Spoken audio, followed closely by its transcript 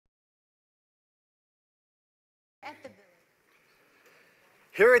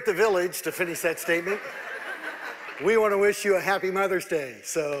Here at the Village, to finish that statement, we want to wish you a happy Mother's Day.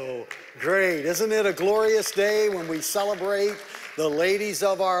 So great. Isn't it a glorious day when we celebrate the ladies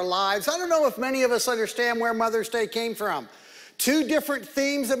of our lives? I don't know if many of us understand where Mother's Day came from. Two different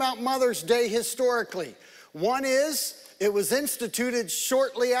themes about Mother's Day historically. One is it was instituted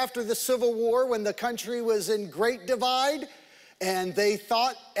shortly after the Civil War when the country was in great divide, and they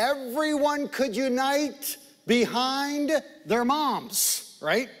thought everyone could unite behind their moms,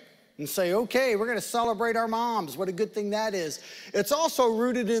 right? And say, okay, we're going to celebrate our moms. What a good thing that is. It's also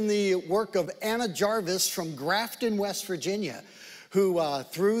rooted in the work of Anna Jarvis from Grafton, West Virginia, who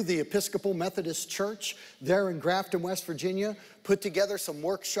through the Episcopal Methodist Church there in Grafton, West Virginia, put together some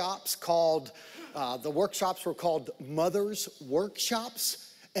workshops called, the workshops were called Mothers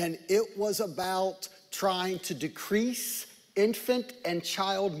Workshops, and it was about trying to decrease infant and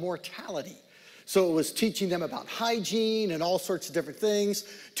child mortality. So it was teaching them about hygiene and all sorts of different things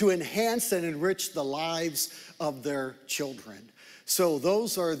to enhance and enrich the lives of their children. So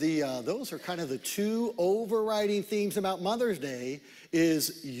those are kind of the two overriding themes about Mother's Day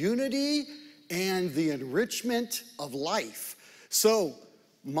is unity and the enrichment of life. So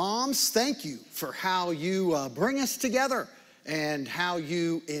moms, thank you for how you bring us together and how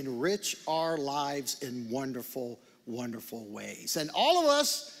you enrich our lives in wonderful, wonderful ways. And all of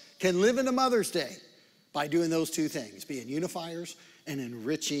us can live into Mother's Day by doing those two things, being unifiers and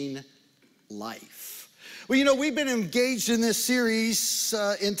enriching life. Well, you know, we've been engaged in this series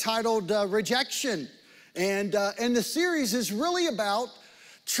entitled Rejection. And the series is really about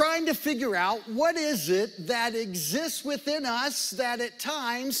trying to figure out what is it that exists within us that at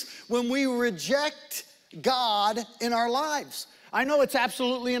times when we reject God in our lives. I know it's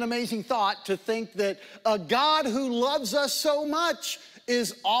absolutely an amazing thought to think that a God who loves us so much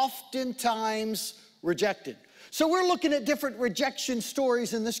is oftentimes rejected. So we're looking at different rejection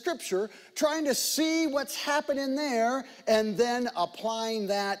stories in the scripture, trying to see what's happening there and then applying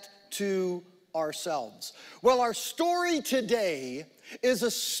that to ourselves. Well, our story today is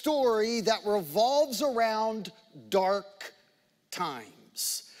a story that revolves around dark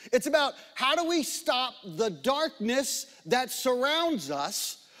times. It's about how do we stop the darkness that surrounds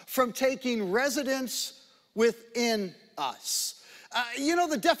us from taking residence within us. You know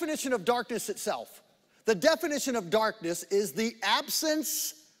the definition of darkness itself. The definition of darkness is the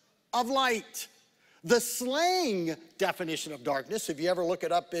absence of light. The slang definition of darkness, if you ever look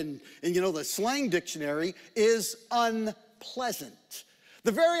it up in the slang dictionary, is unpleasant.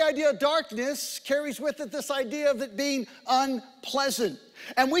 The very idea of darkness carries with it this idea of it being unpleasant.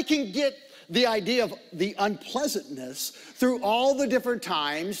 And we can get the idea of the unpleasantness through all the different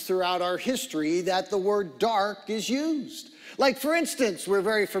times throughout our history that the word dark is used. Like, for instance, we're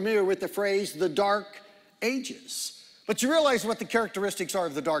very familiar with the phrase, the Dark Ages. But you realize what the characteristics are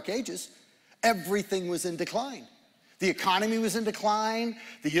of the Dark Ages. Everything was in decline. The economy was in decline.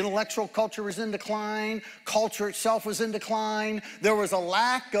 The intellectual culture was in decline. Culture itself was in decline. There was a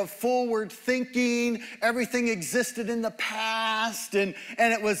lack of forward thinking. Everything existed in the past. And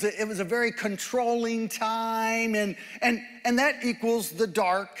it was a very controlling time. And that equals the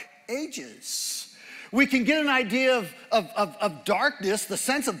Dark Ages. We can get an idea of darkness, the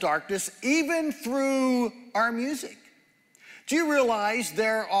sense of darkness, even through our music. Do you realize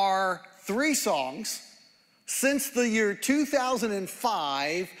there are 3 songs since the year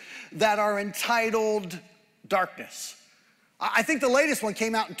 2005 that are entitled Darkness? I think the latest one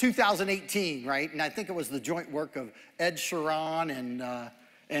came out in 2018, right? And I think it was the joint work of Ed Sheeran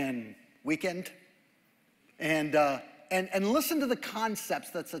and Weeknd. And listen to the concepts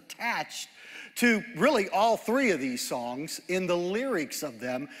that's attached to really all 3 of these songs in the lyrics of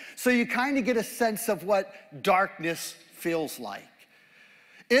them, so you kind of get a sense of what darkness feels like.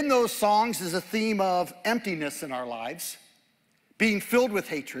 In those songs is a theme of emptiness in our lives, being filled with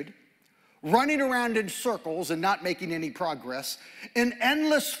hatred, running around in circles and not making any progress, an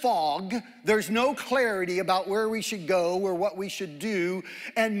endless fog, there's no clarity about where we should go or what we should do,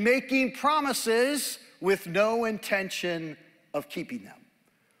 and making promises with no intention of keeping them.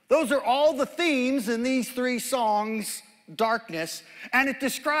 Those are all the themes in these 3 songs, darkness, and it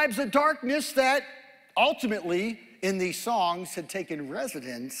describes a darkness that ultimately in these songs had taken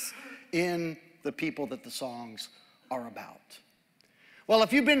residence in the people that the songs are about. Well,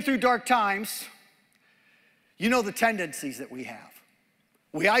 if you've been through dark times, you know the tendencies that we have.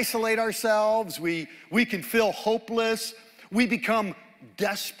 We isolate ourselves, we can feel hopeless, we become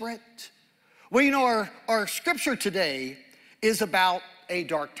desperate. Well, you know, our scripture today is about a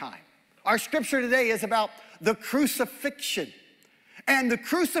dark time. Our scripture today is about the crucifixion. And the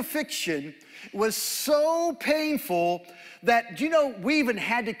crucifixion was so painful that, we even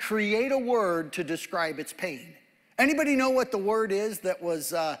had to create a word to describe its pain. Anybody know what the word is that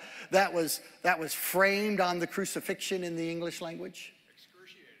was framed on the crucifixion in the English language?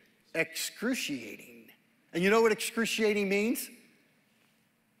 Excruciating. And you know what excruciating means?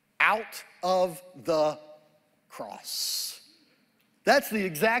 Out of the cross. That's the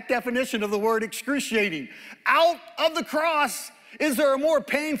exact definition of the word excruciating. Out of the cross. Is there a more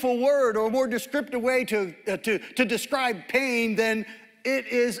painful word or a more descriptive way to describe pain than it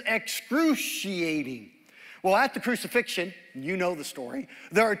is excruciating? Well, at the crucifixion, you know the story,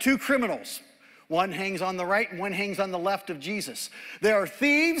 there are two criminals. One hangs on the right and one hangs on the left of Jesus. They are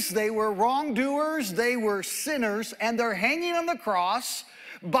thieves, they were wrongdoers, they were sinners, and they're hanging on the cross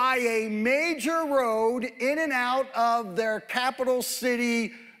by a major road in and out of their capital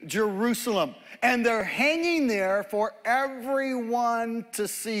city, Jerusalem. And they're hanging there for everyone to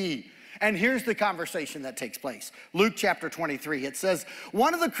see. And here's the conversation that takes place. Luke chapter 23, it says,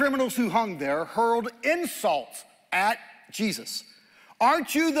 one of the criminals who hung there hurled insults at Jesus.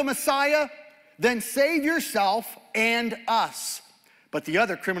 Aren't you the Messiah? Then save yourself and us. But the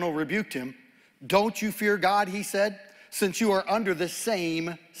other criminal rebuked him. Don't you fear God, he said, since you are under the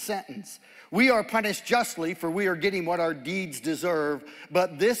same sentence. We are punished justly, for we are getting what our deeds deserve,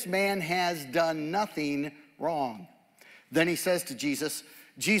 but this man has done nothing wrong. Then he says to Jesus,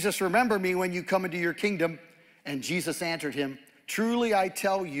 Jesus, remember me when you come into your kingdom. And Jesus answered him, truly I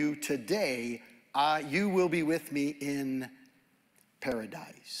tell you, today you will be with me in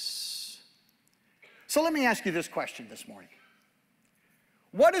paradise. So let me ask you this question this morning.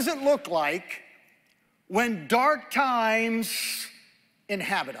 What does it look like when dark times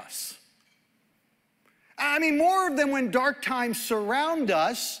inhabit us? I mean, more than when dark times surround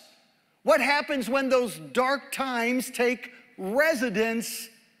us, what happens when those dark times take residence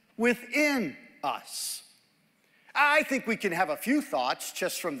within us? I think we can have a few thoughts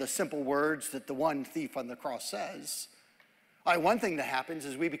just from the simple words that the one thief on the cross says. One thing that happens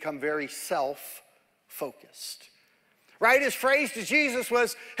is we become very self-focused. Right? His phrase to Jesus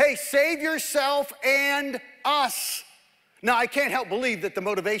was, hey, save yourself and us. Now, I can't help believe that the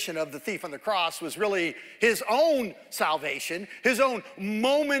motivation of the thief on the cross was really his own salvation, his own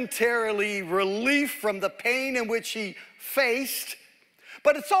momentarily relief from the pain in which he faced.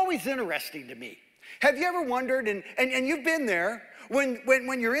 But it's always interesting to me. Have you ever wondered, and you've been there,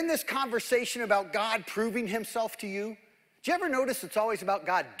 when you're in this conversation about God proving himself to you, do you ever notice it's always about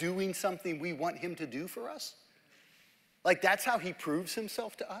God doing something we want him to do for us? Like that's how he proves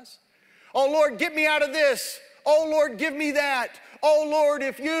himself to us? Oh, Lord, get me out of this. Oh, Lord, give me that. Oh, Lord,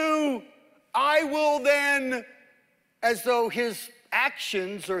 if you, I will then, as though his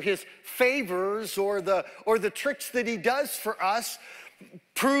actions or his favors or the tricks that he does for us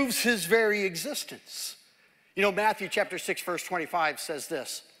proves his very existence. You know, Matthew chapter 6, verse 25 says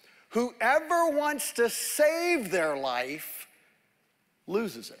this, whoever wants to save their life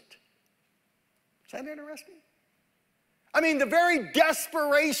loses it. Is that interesting? I mean, the very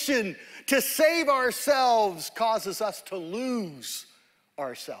desperation to save ourselves causes us to lose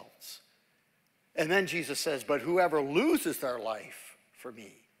ourselves. And then Jesus says, but whoever loses their life for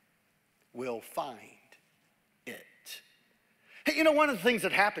me will find it. Hey, you know, one of the things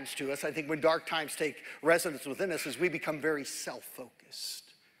that happens to us, I think, when dark times take residence within us is we become very self-focused.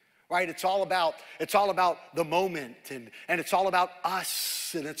 Right? It's all about the moment, and it's all about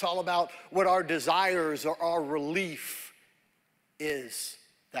us, and it's all about what our desires or our relief is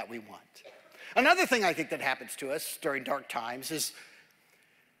that we want. Another thing I think that happens to us during dark times is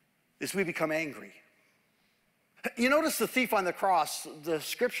we become angry. You notice the thief on the cross, the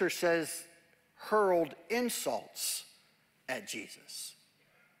scripture says, hurled insults at Jesus.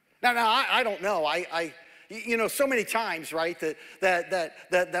 Now I don't know. You know, so many times, right,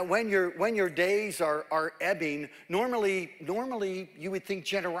 that when your days are ebbing, normally you would think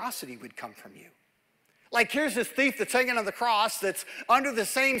generosity would come from you. Like here's this thief that's hanging on the cross that's under the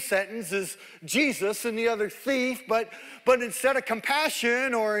same sentence as Jesus and the other thief, but instead of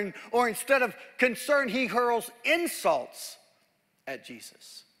compassion or instead of concern, he hurls insults at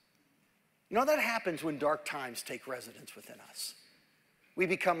Jesus. You know, that happens when dark times take residence within us. We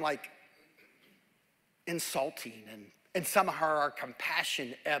become like insulting and somehow our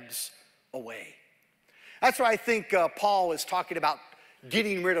compassion ebbs away. That's why I think Paul is talking about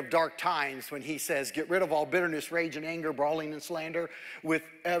getting rid of dark times when he says, get rid of all bitterness, rage, and anger, brawling, and slander with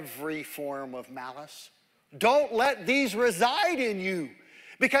every form of malice. Don't let these reside in you,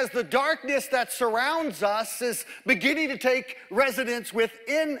 because the darkness that surrounds us is beginning to take residence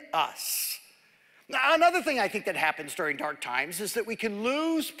within us. Now, another thing I think that happens during dark times is that we can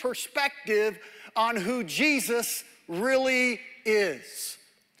lose perspective on who Jesus really is.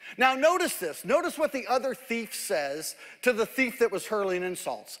 Now notice this. Notice what the other thief says to the thief that was hurling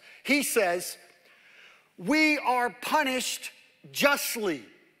insults. He says, "We are punished justly,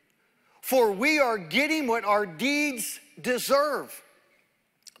 for we are getting what our deeds deserve.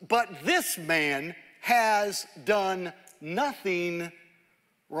 But this man has done nothing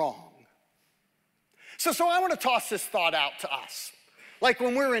wrong." So I want to toss this thought out to us. Like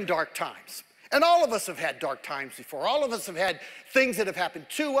when we're in dark times, and all of us have had dark times before. All of us have had things that have happened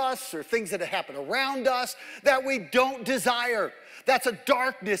to us or things that have happened around us that we don't desire. That's a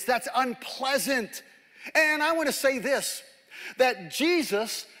darkness, that's unpleasant. And I want to say this, that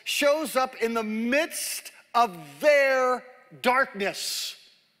Jesus shows up in the midst of their darkness.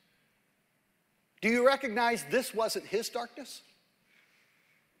 Do you recognize this wasn't his darkness?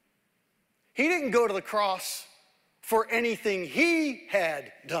 He didn't go to the cross for anything he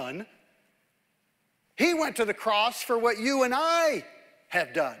had done. He went to the cross for what you and I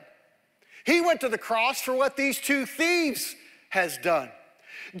have done. He went to the cross for what these two thieves has done.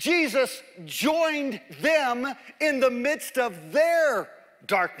 Jesus joined them in the midst of their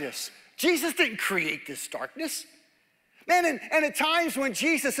darkness. Jesus didn't create this darkness. Man, and at times when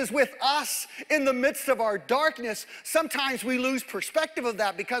Jesus is with us in the midst of our darkness, sometimes we lose perspective of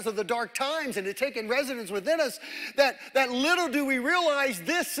that because of the dark times and it taking residence within us, that little do we realize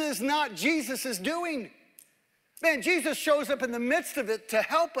this is not Jesus' doing. Man, Jesus shows up in the midst of it to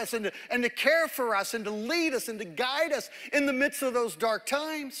help us and to care for us and to lead us and to guide us in the midst of those dark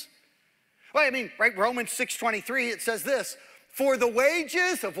times. Well, I mean, right, Romans 6:23, it says this, "For the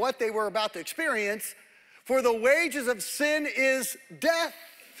wages of what they were about to experience, for the wages of sin is death.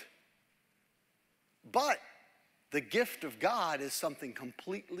 But the gift of God is something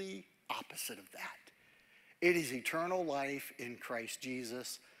completely opposite of that. It is eternal life in Christ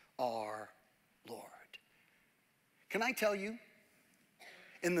Jesus our Lord." Can I tell you,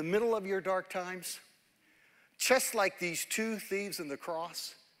 in the middle of your dark times, just like these two thieves on the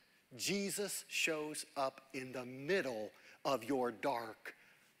cross, Jesus shows up in the middle of your dark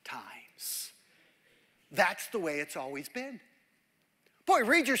times. That's the way it's always been. Boy,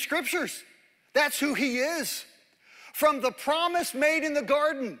 read your scriptures. That's who he is. From the promise made in the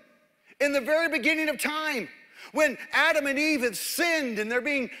garden, in the very beginning of time, when Adam and Eve have sinned and they're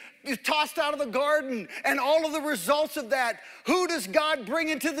being tossed out of the garden and all of the results of that, who does God bring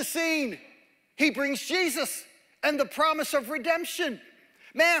into the scene? He brings Jesus and the promise of redemption.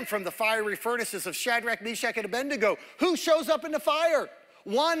 Man, from the fiery furnaces of Shadrach, Meshach, and Abednego, who shows up in the fire?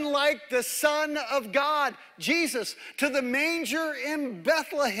 One like the Son of God, Jesus, to the manger in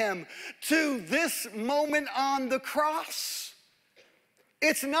Bethlehem, to this moment on the cross.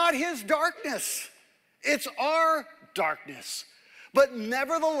 It's not his darkness, it's our darkness. But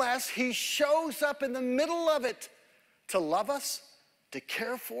nevertheless, he shows up in the middle of it to love us, to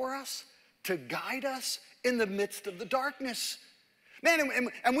care for us, to guide us in the midst of the darkness. Man,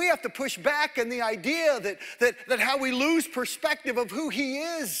 and we have to push back on the idea that how we lose perspective of who he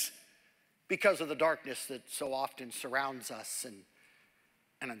is because of the darkness that so often surrounds us and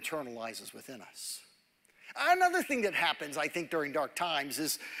internalizes within us. Another thing that happens, I think, during dark times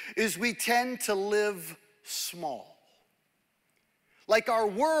is we tend to live small. Like our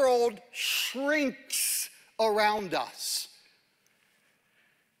world shrinks around us.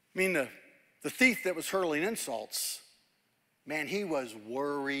 I mean, the thief that was hurling insults, man, he was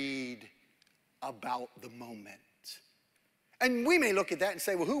worried about the moment. And we may look at that and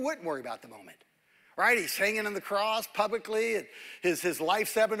say, well, who wouldn't worry about the moment? Right? He's hanging on the cross publicly, and his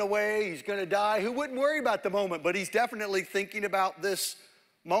life's ebbing away, he's gonna die. Who wouldn't worry about the moment? But he's definitely thinking about this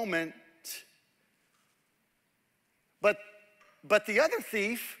moment. But the other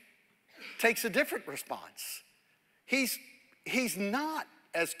thief takes a different response. He's not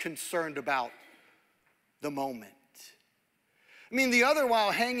as concerned about the moment. I mean, the other, while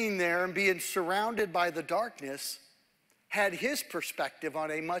hanging there and being surrounded by the darkness, had his perspective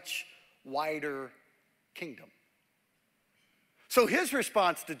on a much wider kingdom. So his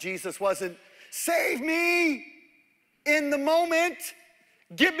response to Jesus wasn't, save me in the moment,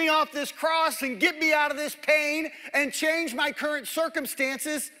 get me off this cross and get me out of this pain and change my current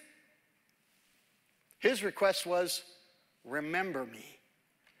circumstances. His request was, remember me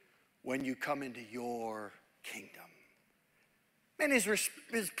when you come into your kingdom. And his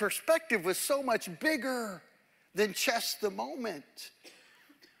perspective was so much bigger than just the moment.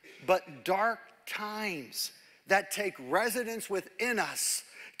 But dark times that take residence within us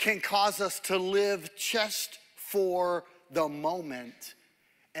can cause us to live just for the moment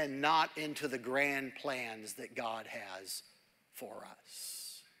and not into the grand plans that God has for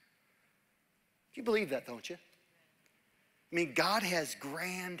us. You believe that, don't you? I mean, God has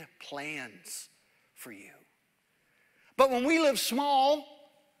grand plans for you. But when we live small,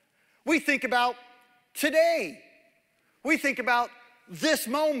 we think about today. We think about this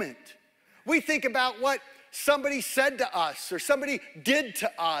moment. We think about what somebody said to us or somebody did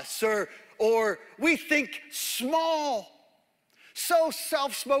to us, or we think small. So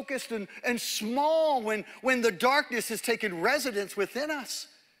self-focused and small when the darkness has taken residence within us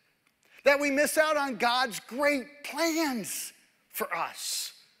that we miss out on God's great plans for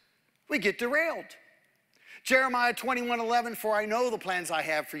us. We get derailed. Jeremiah 21:11, for I know the plans I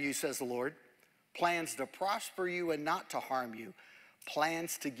have for you, says the Lord. Plans to prosper you and not to harm you.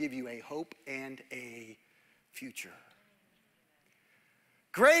 Plans to give you a hope and a future.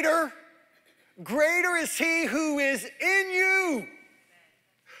 Greater is he who is in you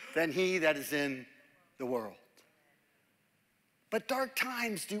than he that is in the world. But dark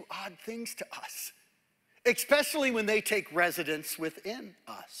times do odd things to us, especially when they take residence within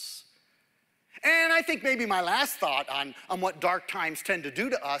us. And I think maybe my last thought on what dark times tend to do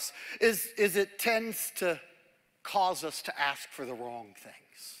to us is it tends to cause us to ask for the wrong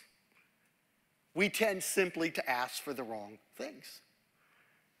things. We tend simply to ask for the wrong things.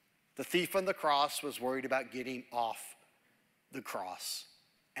 The thief on the cross was worried about getting off the cross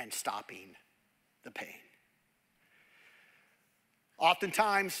and stopping the pain.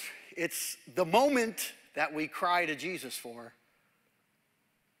 Oftentimes, it's the moment that we cry to Jesus for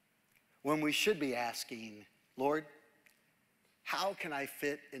when we should be asking, Lord, how can I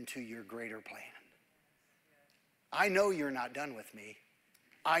fit into your greater plan? I know you're not done with me.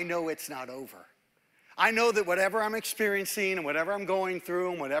 I know it's not over. I know that whatever I'm experiencing and whatever I'm going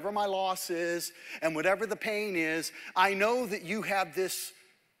through and whatever my loss is and whatever the pain is, I know that you have this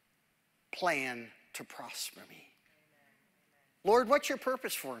plan to prosper me. Lord, what's your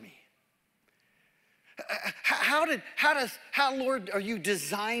purpose for me? How, Lord, are you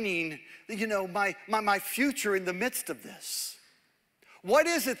designing, my future in the midst of this? What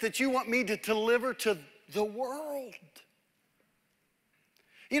is it that you want me to deliver to the world?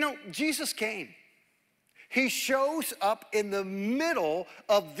 Jesus came. He shows up in the middle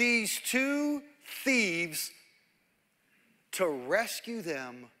of these two thieves to rescue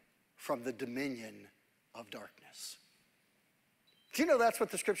them from the dominion of darkness. Do you know that's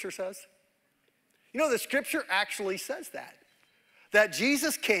what the scripture says? The scripture actually says that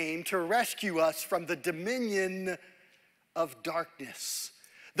Jesus came to rescue us from the dominion of darkness,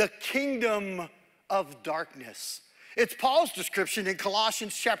 the kingdom of darkness. It's Paul's description in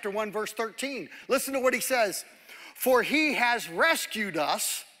Colossians chapter 1, verse 13. Listen to what he says. For he has rescued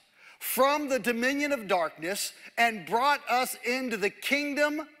us from the dominion of darkness and brought us into the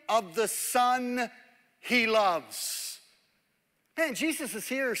kingdom of the Son he loves. Man, Jesus is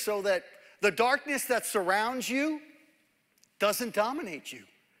here so that the darkness that surrounds you doesn't dominate you.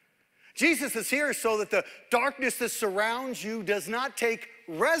 Jesus is here so that the darkness that surrounds you does not take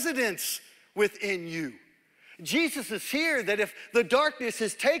residence within you. Jesus is here that if the darkness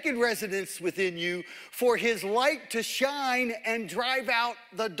has taken residence within you, for his light to shine and drive out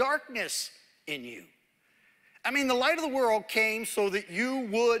the darkness in you. I mean, the light of the world came so that you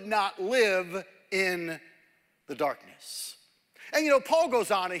would not live in the darkness. And Paul goes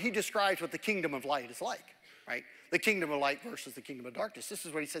on and he describes what the kingdom of light is like, right? The kingdom of light versus the kingdom of darkness. This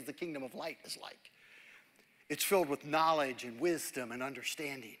is what he says the kingdom of light is like. It's filled with knowledge and wisdom and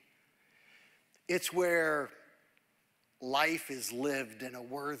understanding. It's where life is lived in a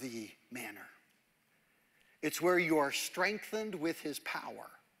worthy manner. It's where you are strengthened with his power.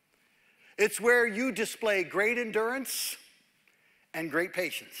 It's where you display great endurance and great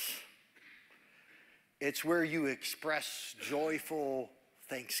patience. It's where you express joyful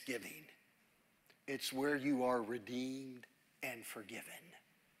thanksgiving. It's where you are redeemed and forgiven.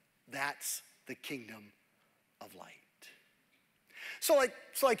 That's the kingdom of light. So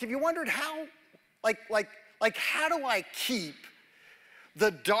if you wondered how, how do I keep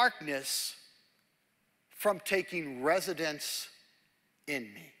the darkness from taking residence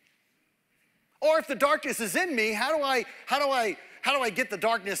in me? Or if the darkness is in me, how do I get the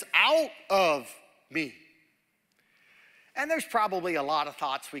darkness out of me? And there's probably a lot of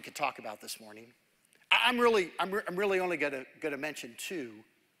thoughts we could talk about this morning. I'm really only gonna mention two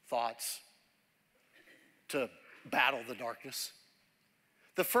thoughts to battle the darkness.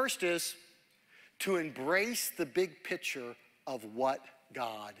 The first is to embrace the big picture of what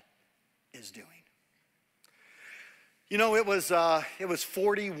God is doing. It was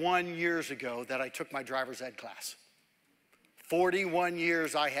 41 years ago that I took my driver's ed class. 41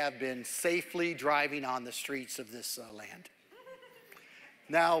 years I have been safely driving on the streets of this land.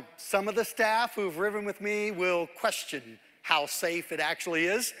 Now, some of the staff who've ridden with me will question how safe it actually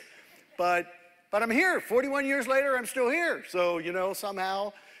is, but I'm here. 41 years later, I'm still here. So,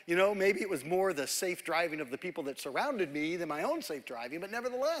 somehow, maybe it was more the safe driving of the people that surrounded me than my own safe driving, but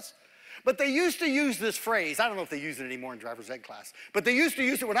nevertheless. But they used to use this phrase. I don't know if they use it anymore in driver's ed class, but they used to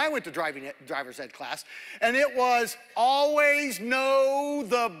use it when I went to driver's ed class, and it was always know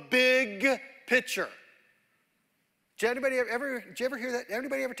the big picture. Did you ever hear that?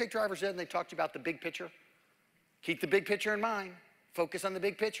 Anybody ever take driver's ed and they talked about the big picture? Keep the big picture in mind. Focus on the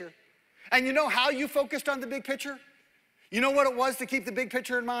big picture. And you know how you focused on the big picture? You know what it was to keep the big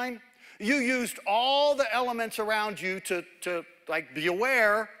picture in mind? You used all the elements around you to be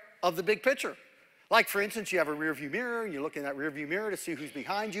aware of the big picture. Like, for instance, you have a rear view mirror, and you look in that rear view mirror to see who's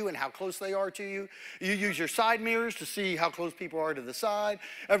behind you and how close they are to you. You use your side mirrors to see how close people are to the side.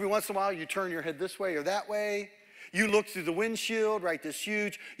 Every once in a while, you turn your head this way or that way. You look through the windshield, right, this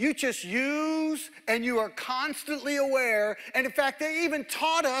huge. You just use, and you are constantly aware. And in fact, they even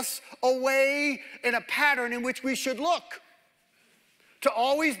taught us a way and a pattern in which we should look. To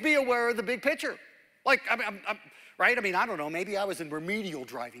always be aware of the big picture. Like, right? I don't know, maybe I was in remedial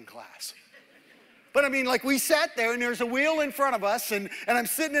driving class. But like we sat there and there's a wheel in front of us and I'm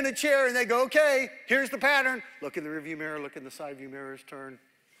sitting in a chair and they go, okay, here's the pattern. Look in the rear view mirror, look in the side view mirrors, turn,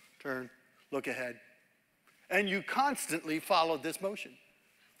 look ahead. And you constantly followed this motion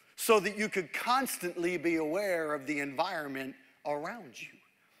so that you could constantly be aware of the environment around you.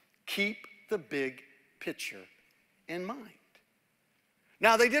 Keep the big picture in mind.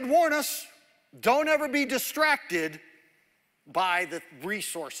 Now, they did warn us, don't ever be distracted by the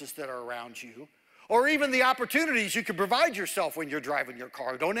resources that are around you or even the opportunities you can provide yourself when you're driving your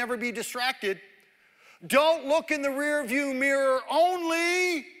car. Don't ever be distracted. Don't look in the rear view mirror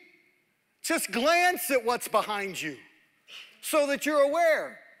only. Just glance at what's behind you so that you're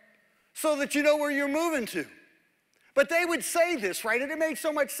aware, so that you know where you're moving to. But they would say this, right? And it made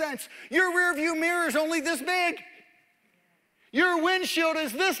so much sense. Your rear view mirror is only this big. Your windshield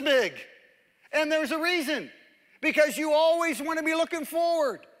is this big. And there's a reason. Because you always want to be looking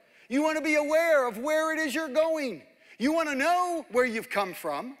forward. You want to be aware of where it is you're going. You want to know where you've come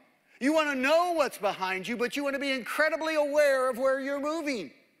from. You want to know what's behind you, but you want to be incredibly aware of where you're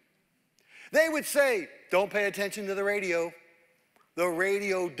moving. They would say, don't pay attention to the radio. The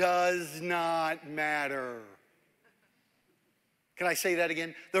radio does not matter. Can I say that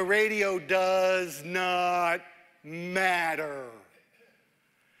again? The radio does not matter.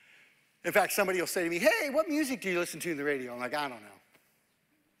 In fact, somebody will say to me, hey, what music do you listen to in the radio? I'm like, I don't know.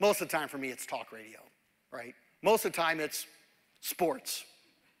 Most of the time for me, it's talk radio, right? Most of the time, it's sports.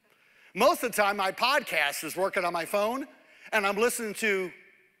 Most of the time, my podcast is working on my phone, and I'm listening to,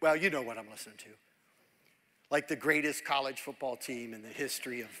 well, you know what I'm listening to. Like the greatest college football team in the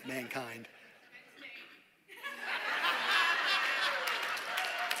history of mankind.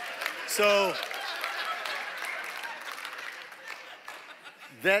 So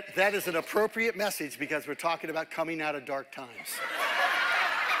that is an appropriate message because we're talking about coming out of dark times.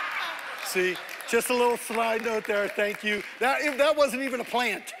 See, just a little slide note there, thank you. That wasn't even a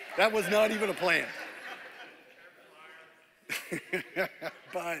plant. That was not even a plant.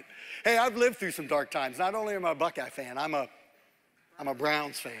 But, hey, I've lived through some dark times. Not only am I a Buckeye fan, I'm a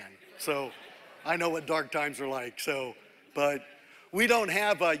Browns fan. So I know what dark times are like. So, but we don't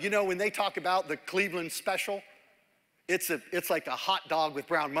have, when they talk about the Cleveland special, it's like a hot dog with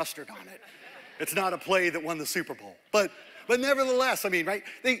brown mustard on it. It's not a play that won the Super Bowl. But nevertheless, right?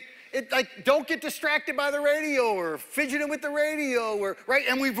 Don't get distracted by the radio or fidgeting with the radio, right?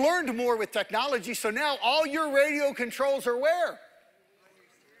 And we've learned more with technology, so now all your radio controls are where?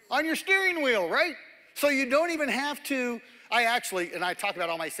 On your steering wheel, right? So you don't even have to, and I talk about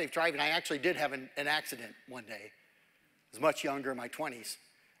all my safe driving, I actually did have an accident one day. I was much younger, in my 20s.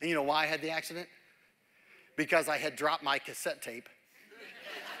 And you know why I had the accident? Because I had dropped my cassette tape.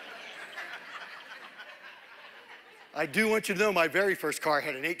 I do want you to know my very first car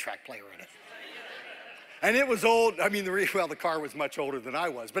had an 8-track player in it. And it was old. The car was much older than I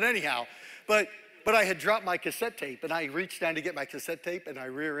was. But anyhow, but I had dropped my cassette tape, and I reached down to get my cassette tape, and I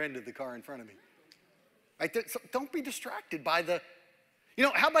rear-ended the car in front of me. Right? So don't be distracted by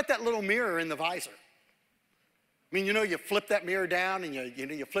how about that little mirror in the visor? You flip that mirror down, and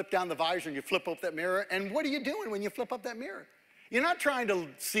you flip down the visor, and you flip up that mirror, and what are you doing when you flip up that mirror? You're not trying to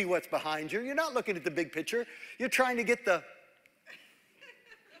see what's behind you. You're not looking at the big picture. You're trying to get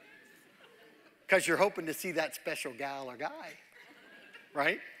because you're hoping to see that special gal or guy,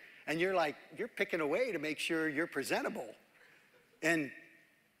 right? And you're picking away to make sure you're presentable And,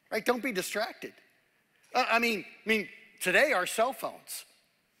 right, don't be distracted. I mean, today our cell phones.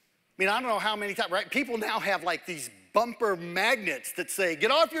 I don't know how many times, right? People now have like these bumper magnets that say,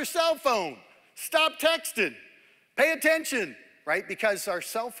 get off your cell phone, stop texting, pay attention, right? Because our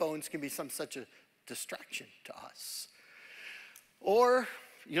cell phones can be such a distraction to us. Or,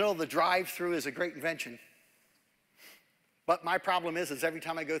 the drive-through is a great invention. But my problem is every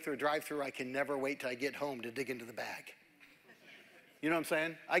time I go through a drive-through, I can never wait till I get home to dig into the bag. You know what I'm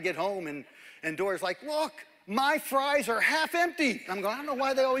saying? I get home and Dora's like, look, my fries are half empty. I'm going, I don't know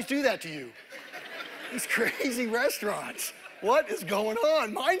why they always do that to you. These crazy restaurants. What is going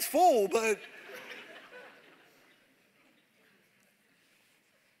on? Mine's full, but.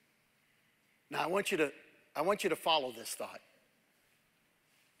 Now I want you to follow this thought.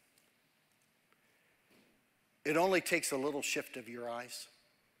 It only takes a little shift of your eyes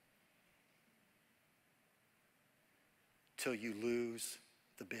till you lose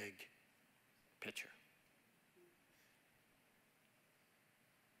the big picture.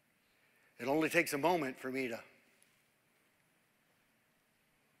 It only takes a moment for me to,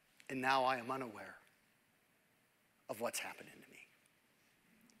 and now I am unaware of what's happening to me.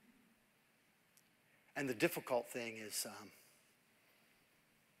 And the difficult thing is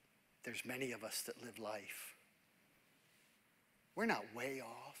there's many of us that live life. We're not way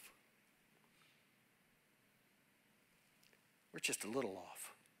off. We're just a little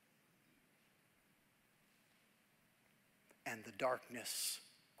off. And the darkness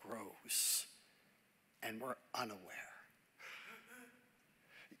grows, and we're unaware.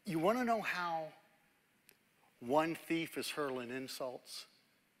 You want to know how one thief is hurling insults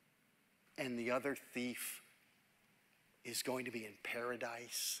and the other thief is going to be in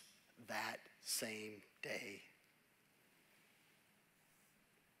paradise that same day?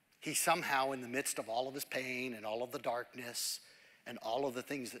 He somehow, in the midst of all of his pain and all of the darkness and all of the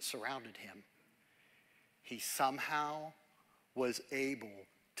things that surrounded him, he somehow was able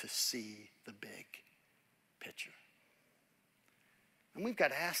to see the big picture. And we've got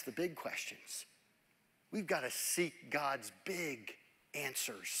to ask the big questions. We've got to seek God's big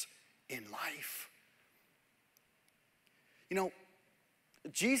answers in life.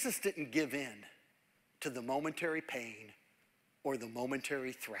 Jesus didn't give in to the momentary pain or the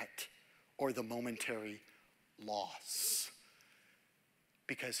momentary threat or the momentary loss,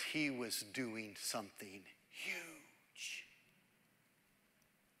 because he was doing something huge.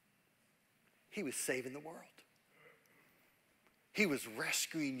 He was saving the world. He was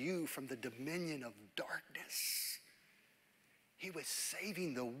rescuing you from the dominion of darkness. He was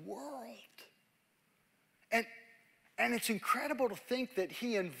saving the world. And it's incredible to think that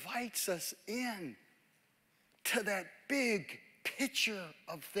he invites us in to that big picture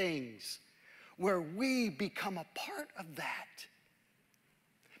of things where we become a part of that.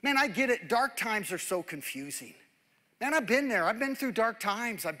 Man, I get it. Dark times are so confusing. Man, I've been there. I've been through dark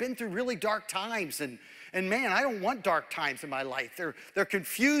times. I've been through really dark times. And man, I don't want dark times in my life. They're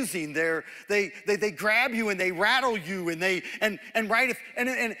confusing. They grab you and they rattle you and if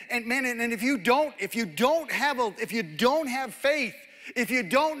you don't have faith, if you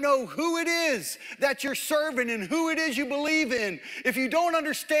don't know who it is that you're serving and who it is you believe in, if you don't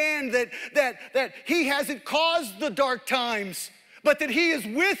understand that he hasn't caused the dark times, but that he is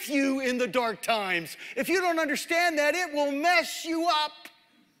with you in the dark times, if you don't understand that, it will mess you up.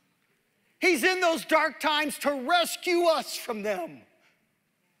 He's in those dark times to rescue us from them,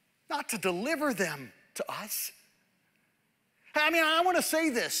 not to deliver them to us. I want to say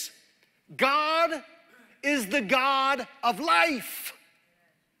this. God is the God of life,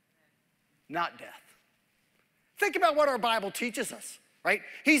 not death. Think about what our Bible teaches us, right?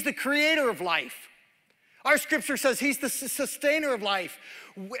 He's the creator of life. Our scripture says he's the sustainer of life.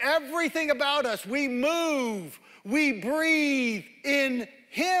 Everything about us, we move, we breathe in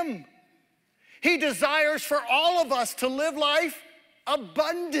him. He desires for all of us to live life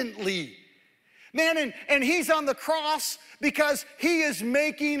abundantly. Man, and he's on the cross because he is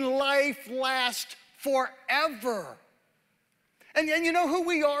making life last forever. And you know who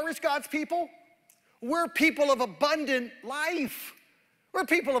we are as God's people? We're people of abundant life. We're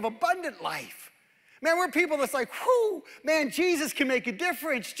people of abundant life. Man, we're people that's like, whoo, man, Jesus can make a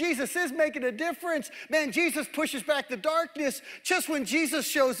difference. Jesus is making a difference. Man, Jesus pushes back the darkness. Just when Jesus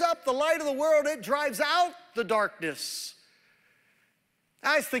shows up, the light of the world, it drives out the darkness.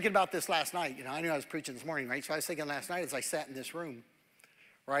 I was thinking about this last night. I knew I was preaching this morning, right? So I was thinking last night as I sat in this room,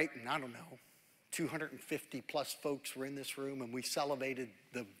 right? And I don't know, 250 plus folks were in this room, and we celebrated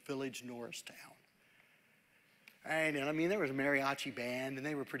the village Norristown. And there was a mariachi band, and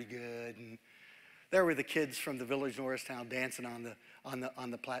they were pretty good. And There were the kids from the village Norristown dancing on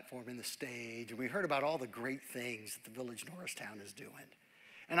the platform and the stage. And we heard about all the great things that the village Norristown is doing.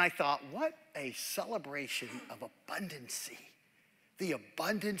 And I thought, what a celebration of abundancy. The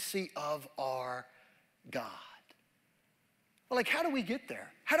abundancy of our God. Well, like, how do we get there?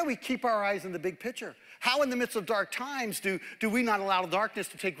 How do we keep our eyes on the big picture? How in the midst of dark times do we not allow darkness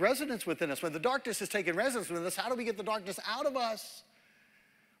to take residence within us? When the darkness is taking residence within us, how do we get the darkness out of us?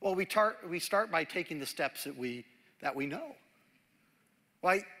 Well, we start by taking the steps that we know.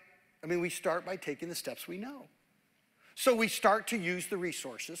 Right? I mean, we start by taking the steps we know. So we start to use the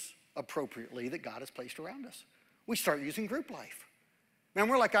resources appropriately that God has placed around us. We start using group life. Man,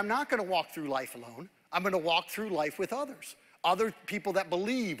 we're like, I'm not going to walk through life alone. I'm going to walk through life with others. Other people that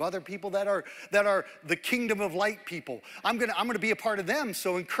believe, other people that are the kingdom of light people. I'm gonna be a part of them,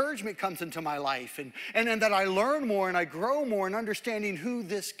 so encouragement comes into my life, and then that I learn more and I grow more in understanding who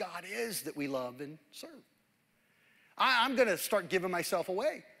this God is that we love and serve. I'm gonna start giving myself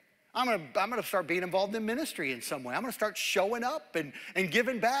away. I'm gonna start being involved in ministry in some way. I'm gonna start showing up and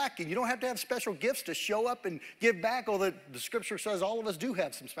giving back. And you don't have to have special gifts to show up and give back, although the scripture says all of us do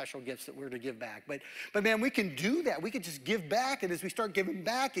have some special gifts that we're to give back. But man, we can do that. We can just give back, and as we start giving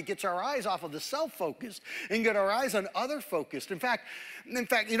back, it gets our eyes off of the self-focused and get our eyes on other-focused. In fact,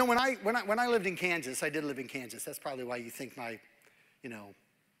 you know, when I lived in Kansas, I did live in Kansas. That's probably why you think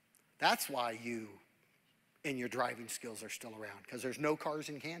that's why you and your driving skills are still around, because there's no cars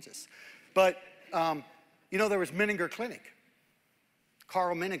in Kansas. But, there was Menninger Clinic,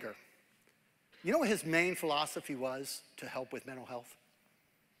 Carl Menninger. You know what his main philosophy was to help with mental health?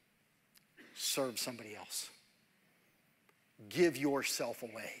 Serve somebody else. Give yourself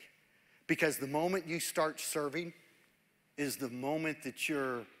away. Because the moment you start serving is the moment that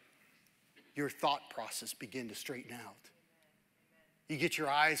your thought process begin to straighten out. You get your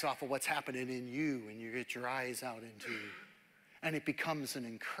eyes off of what's happening in you, and you get your eyes out into, and it becomes an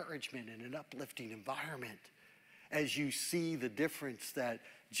encouragement and an uplifting environment as you see the difference that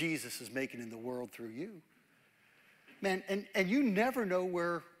Jesus is making in the world through you. Man, and you never know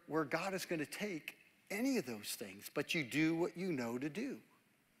where God is going to take any of those things, but you do what you know to do,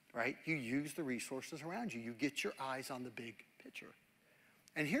 right? You use the resources around you. You get your eyes on the big picture.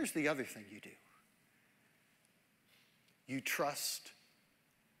 And here's the other thing you do. You trust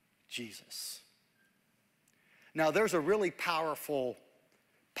Jesus. Now, there's a really powerful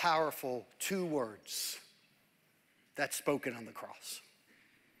 2 words that's spoken on the cross.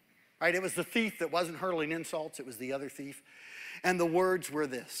 Right? It was the thief that wasn't hurling insults. It was the other thief. And the words were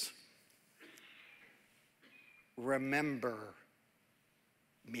this: remember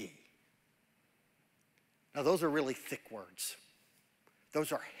me. Now, those are really thick words.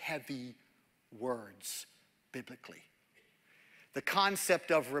 Those are heavy words biblically. The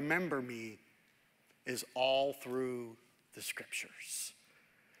concept of remember me is all through the scriptures.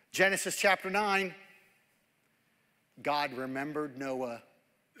 Genesis chapter 9, God remembered Noah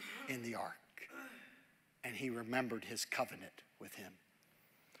in the ark, and he remembered his covenant with him.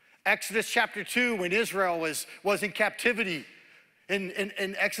 Exodus chapter 2, when Israel was in captivity, in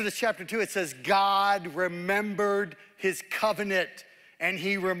Exodus chapter 2, it says, God remembered his covenant, and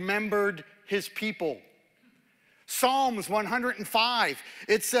he remembered his people. Psalms 105,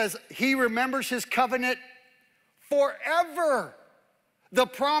 it says, he remembers his covenant forever. The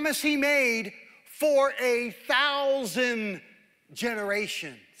promise he made for 1,000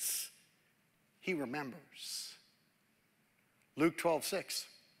 generations. He remembers. Luke 12:6,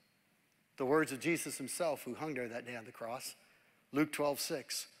 the words of Jesus himself who hung there that day on the cross. Luke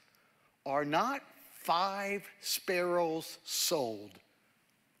 12:6, are not 5 sparrows sold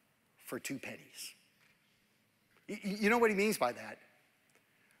for 2 pennies? You know what he means by that?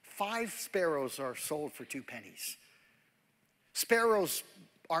 5 sparrows are sold for 2 pennies. Sparrows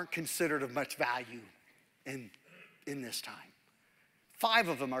aren't considered of much value in this time. 5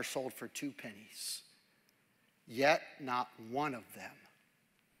 of them are sold for 2 pennies. Yet not one of them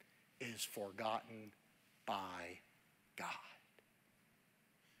is forgotten by God.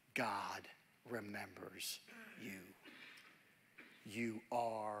 God remembers you. You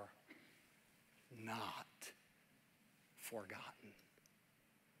are not forgotten.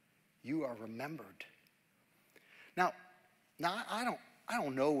 You are remembered. Now I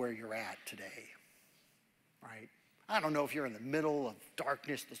don't know where you're at today, right? I don't know if you're in the middle of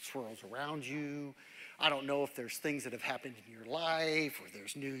darkness that swirls around you. I don't know if there's things that have happened in your life, or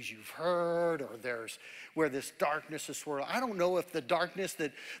there's news you've heard, or there's where this darkness is swirling. I don't know if the darkness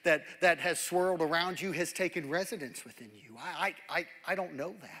that has swirled around you has taken residence within you. I don't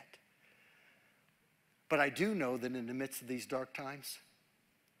know that. But I do know that in the midst of these dark times,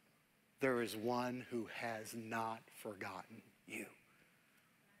 there is one who has not forgotten you.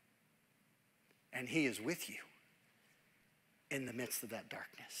 And he is with you in the midst of that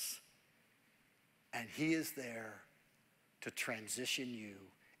darkness. And he is there to transition you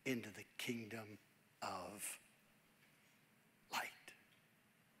into the kingdom of light.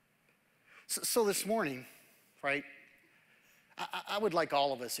 So this morning, right, I would like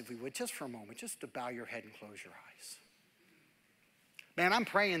all of us, if we would, just for a moment, just to bow your head and close your eyes. Man, I'm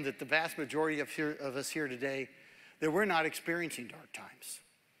praying that the vast majority of us here today, that we're not experiencing dark times.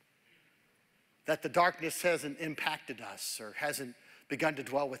 That the darkness hasn't impacted us or hasn't begun to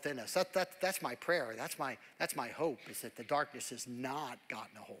dwell within us. That's my prayer. That's my hope, is that the darkness has not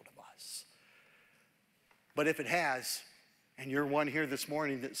gotten a hold of us. But if it has, and you're one here this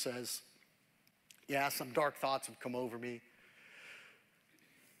morning that says, yeah, some dark thoughts have come over me,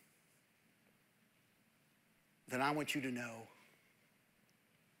 then I want you to know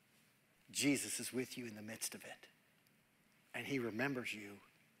Jesus is with you in the midst of it. And he remembers you,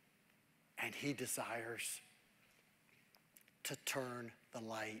 and he desires to turn the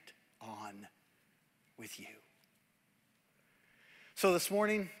light on with you. So this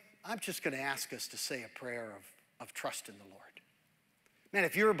morning, I'm just going to ask us to say a prayer of trust in the Lord. Man,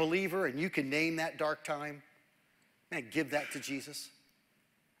 if you're a believer and you can name that dark time, man, give that to Jesus.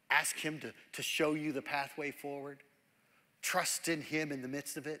 Ask him to show you the pathway forward. Trust in him in the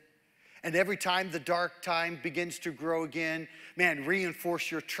midst of it. And every time the dark time begins to grow again, man,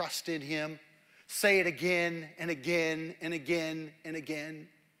 reinforce your trust in him. Say it again and again and again and again.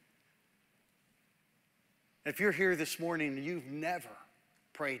 If you're here this morning and you've never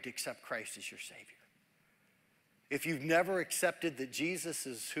prayed to accept Christ as your Savior, if you've never accepted that Jesus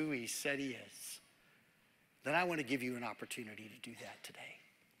is who he said he is, then I want to give you an opportunity to do that today.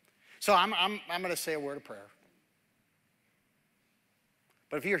 So I'm going to say a word of prayer.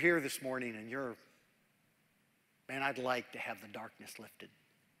 But if you're here this morning and you're, man, I'd like to have the darkness lifted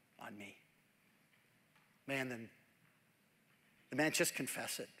on me. Man, then just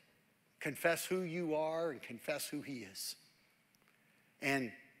confess it. Confess who you are and confess who he is.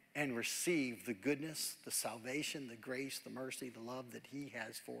 And receive the goodness, the salvation, the grace, the mercy, the love that he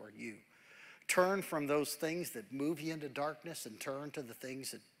has for you. Turn from those things that move you into darkness and turn to the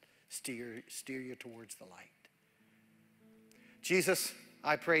things that steer you towards the light. Jesus,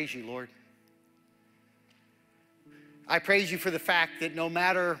 I praise you, Lord. I praise you for the fact that no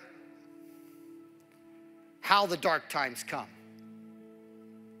matter how the dark times come,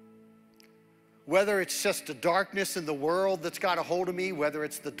 whether it's just the darkness in the world that's got a hold of me, whether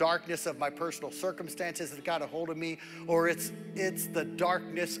it's the darkness of my personal circumstances that got a hold of me, or it's the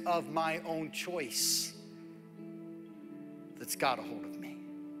darkness of my own choice that's got a hold of me,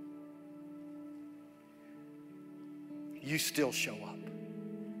 you still show up.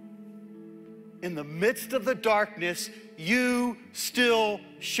 In the midst of the darkness, you still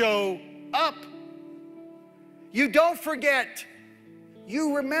show up. You don't forget.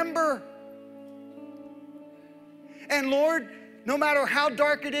 You remember. And Lord, no matter how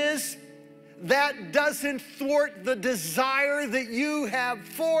dark it is, that doesn't thwart the desire that you have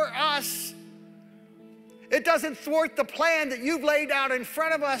for us. It doesn't thwart the plan that you've laid out in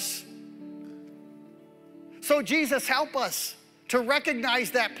front of us. So Jesus, help us to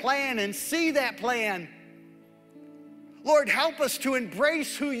recognize that plan and see that plan. Lord, help us to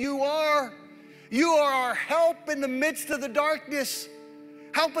embrace who you are. You are our help in the midst of the darkness.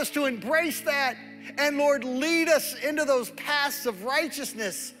 Help us to embrace that. And Lord, lead us into those paths of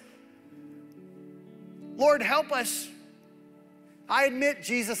righteousness. Lord, help us. I admit,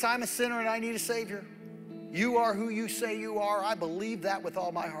 Jesus, I'm a sinner and I need a Savior. You are who you say you are. I believe that with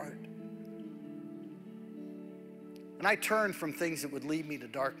all my heart. And I turn from things that would lead me to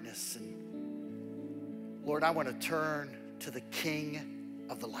darkness. And Lord, I want to turn to the King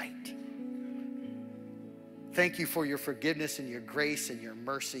of the light. Thank you for your forgiveness and your grace and your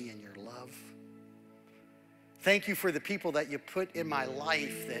mercy and your love. Thank you for the people that you put in my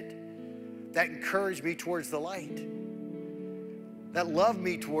life that encourage me towards the light, that love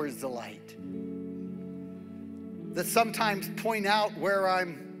me towards the light, that sometimes point out where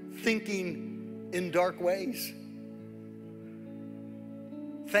I'm thinking in dark ways.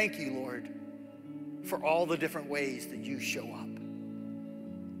 Thank you, Lord, for all the different ways that you show up.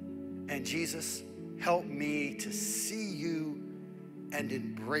 And Jesus, help me to see you and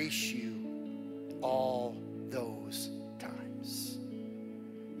embrace you all those times.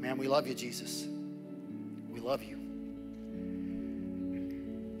 Man, we love you, Jesus. We love you.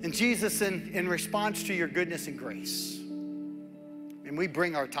 And Jesus, in response to your goodness and grace, and we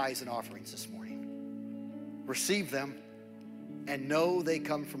bring our tithes and offerings this morning. Receive them. and know they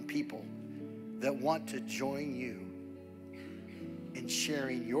come from people that want to join you in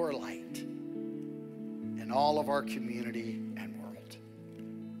sharing your light in all of our community and world.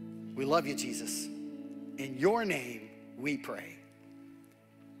 We love you, Jesus. In your name we pray.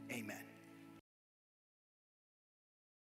 Amen.